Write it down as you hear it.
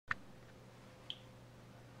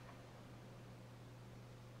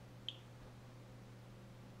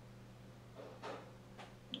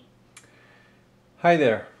Hi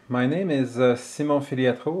there, my name is Simon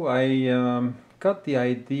Filiatro. I got the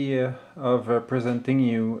idea of presenting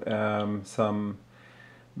you some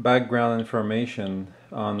background information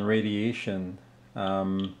on radiation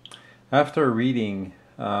after reading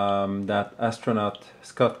that astronaut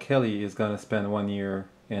Scott Kelly is going to spend 1 year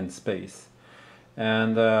in space.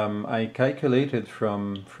 And I calculated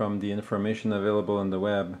from the information available on the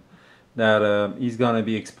web that he's going to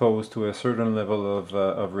be exposed to a certain level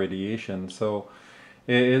of radiation. So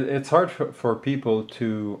it's hard for people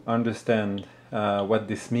to understand what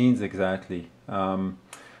this means exactly.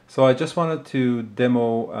 So I just wanted to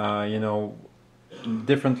demo,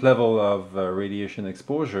 different level of radiation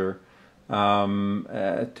exposure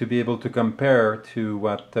to be able to compare to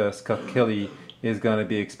what Scott Kelly is going to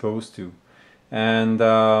be exposed to. And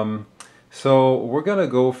so we're going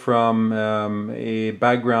to go from a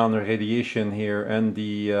background radiation here, and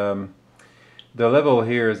the level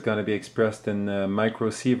here is going to be expressed in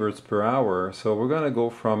microsieverts per hour. So we're going to go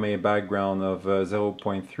from a background of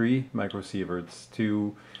 0.3 microsieverts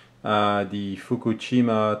to the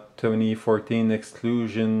Fukushima 2014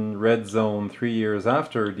 exclusion red zone 3 years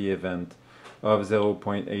after the event of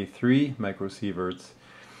 0.83 microsieverts.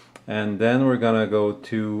 And then we're going to go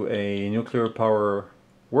to a nuclear power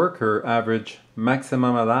worker average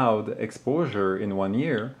maximum allowed exposure in 1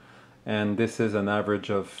 year. And this is an average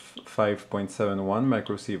of 5.71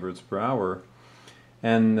 microsieverts per hour.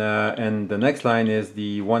 And the next line is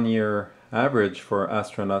the 1 year average for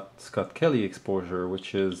astronaut Scott Kelly exposure,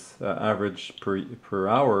 which is average per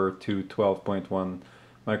hour to 12.1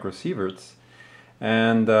 microsieverts.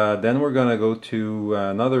 And then we're going to go to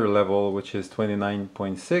another level, which is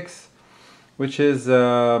 29.6, which is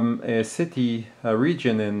a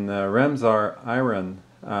region in Ramsar, Iran,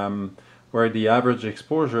 where the average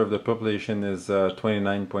exposure of the population is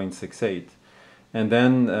 29.68. And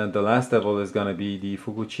then the last level is going to be the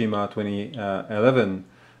Fukushima 2011,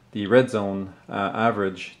 the red zone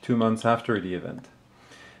average 2 months after the event.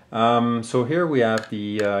 So here we have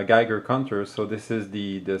the Geiger counter. So this is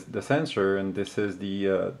the sensor, and this is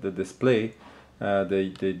the display,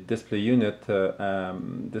 the display unit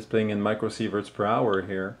displaying in microsieverts per hour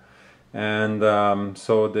here. And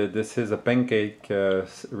so this is a pancake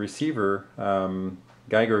receiver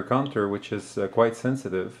Geiger counter, which is quite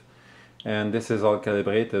sensitive, and this is all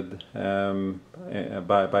calibrated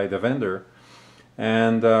by the vendor.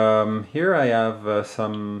 And here I have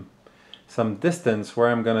some distance where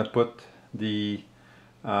I'm gonna put the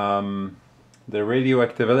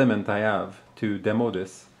radioactive element I have to demo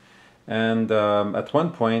this. And at one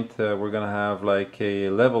point we're gonna have like a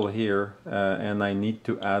level here, and I need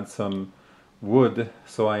to add some wood,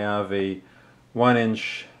 so I have a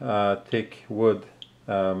 1-inch thick wood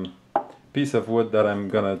piece of wood that I'm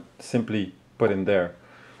gonna simply put in there.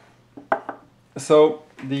 So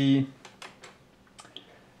the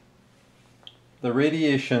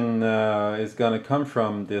radiation is gonna come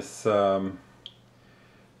from this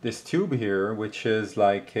this tube here, which is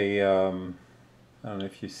like a I don't know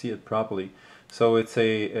if you see it properly. So it's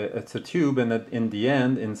a tube, and in the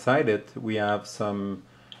end, inside it, we have some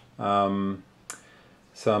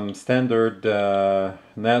standard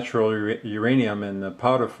natural uranium in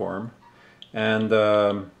powder form, and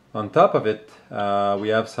on top of it, we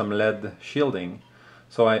have some lead shielding.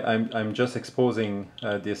 So I'm just exposing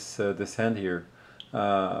this end here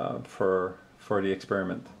for the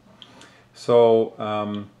experiment. So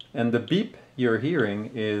and the beep you're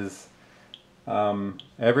hearing is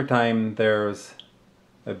every time there's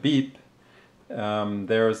a beep,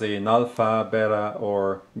 there's an alpha, beta,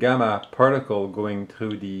 or gamma particle going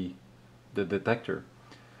through the detector.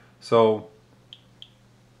 So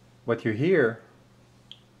what you hear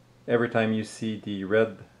every time you see the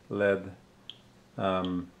red LED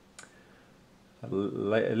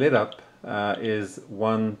lit up is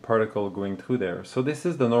one particle going through there. So this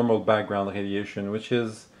is the normal background radiation, which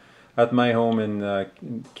is at my home in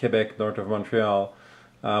Quebec, north of Montreal,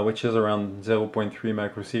 which is around 0.3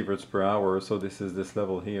 microsieverts per hour. So this is this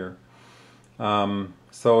level here.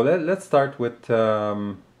 So let's start with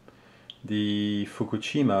the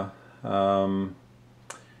Fukushima.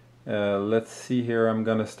 Let's see here. I'm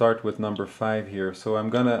gonna start with number 5 here. So I'm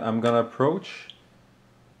gonna approach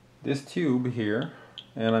this tube here,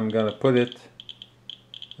 and I'm gonna put it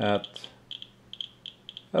at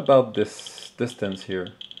about this distance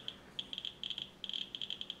here.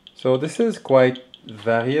 So this is quite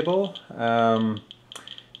variable, and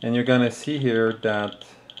you're gonna see here that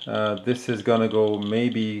this is gonna go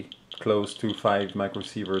maybe close to 5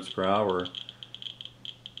 microsieverts per hour,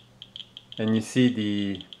 and you see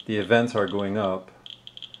the events are going up.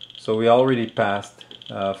 So we already passed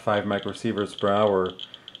 5 microsieverts per hour.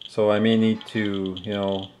 So I may need to,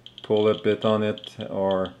 pull a bit on it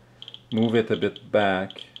or move it a bit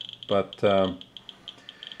back, but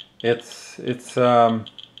it's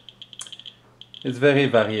very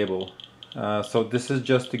variable. So this is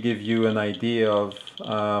just to give you an idea of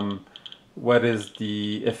what is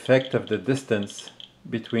the effect of the distance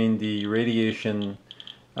between the radiation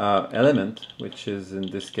element, which is in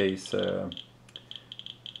this case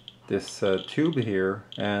this tube here,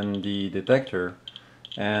 and the detector,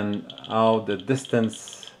 and how the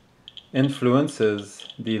distance influences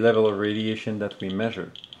the level of radiation that we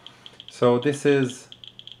measure. So this is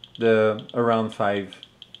the around 5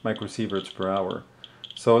 microsieverts per hour.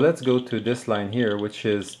 So let's go to this line here, which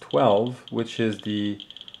is 12, which is the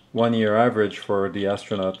 1-year average for the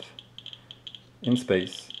astronaut in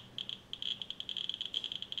space.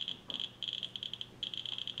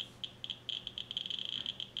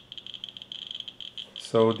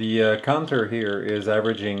 So the counter here is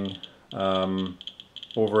averaging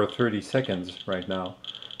over 30 seconds right now.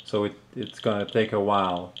 So it's going to take a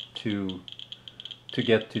while to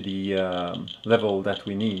get to the level that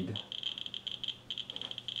we need.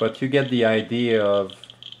 But you get the idea of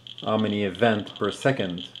how many events per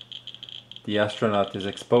second the astronaut is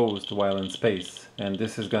exposed while in space. And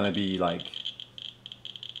this is going to be like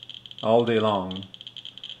all day long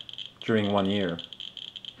during 1 year.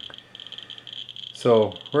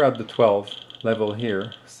 So we're at the 12 level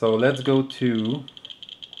here. So let's go to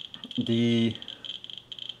the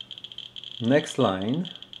next line,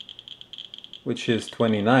 which is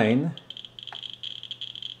 29.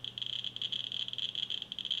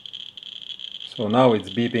 So now it's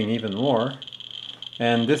beeping even more,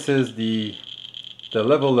 and this is the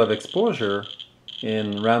level of exposure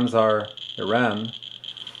in Ramsar, Iran,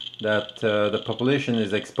 that the population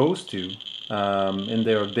is exposed to in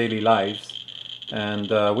their daily lives, and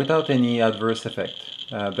without any adverse effect.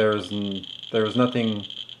 There's nothing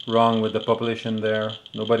wrong with the population there.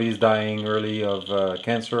 Nobody's dying early of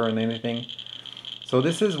cancer and anything. So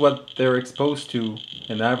this is what they're exposed to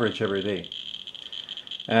in average every day.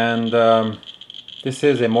 And this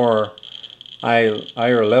is a more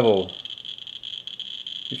higher level.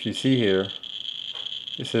 If you see here,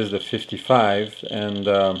 this is the 55, and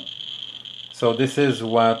so this is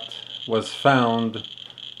what was found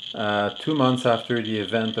 2 months after the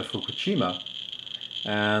event of Fukushima,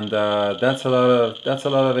 and that's a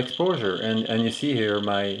lot of exposure. And you see here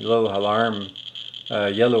my little alarm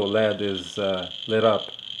yellow LED is lit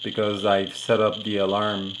up because I've set up the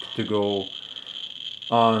alarm to go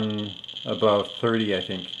on above 30, I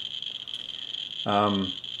think.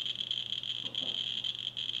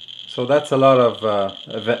 So that's a lot of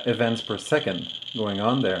events per second going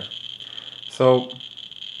on there. So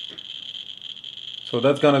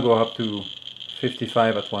that's going to go up to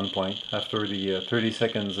 55 at one point after the 30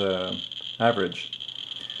 seconds average.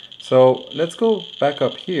 So let's go back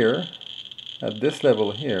up here at this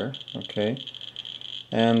level here, okay?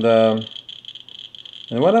 And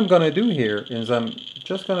what I'm going to do here is I'm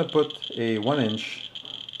just going to put a 1-inch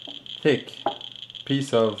thick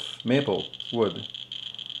piece of maple wood,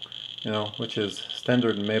 which is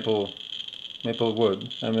standard maple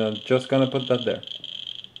wood. I'm just going to put that there.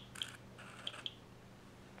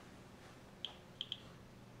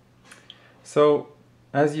 So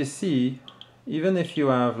as you see, even if you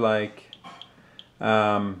have like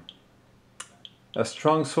a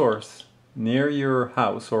strong source near your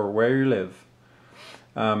house or where you live,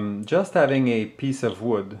 just having a piece of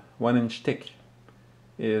wood 1-inch thick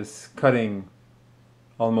is cutting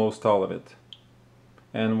almost all of it,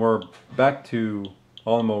 and we're back to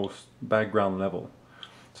almost background level.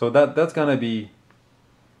 So that's gonna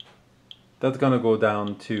go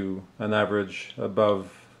down to an average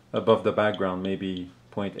above the background, maybe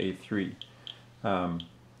 0.83.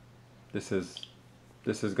 This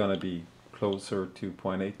is gonna be closer to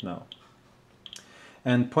 0.8 now,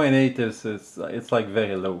 and 0.8 it's like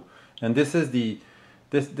very low. And this is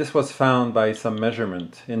this was found by some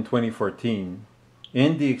measurement in 2014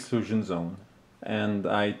 in the exclusion zone, and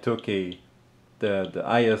I took the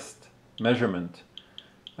highest measurement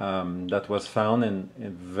that was found in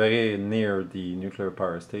very near the nuclear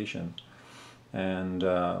power station. And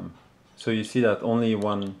so you see that only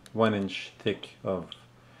 1-inch thick of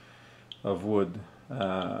wood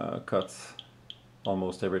cuts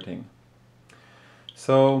almost everything.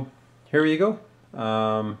 So here you go.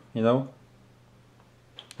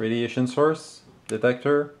 Radiation source,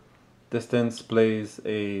 detector, distance plays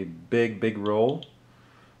a big role.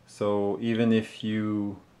 So even if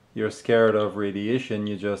you're scared of radiation,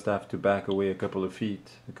 you just have to back away a couple of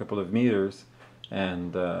feet, a couple of meters,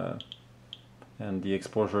 and and the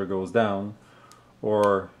exposure goes down,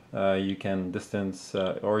 or you can distance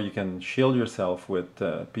or you can shield yourself with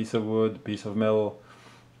a piece of wood, piece of metal,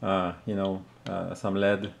 some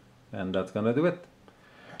lead, and that's gonna do it.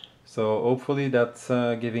 So hopefully that's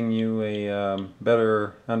giving you a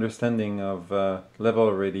better understanding of level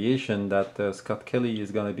of radiation that Scott Kelly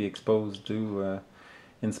is going to be exposed to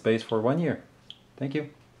in space for 1 year. Thank you.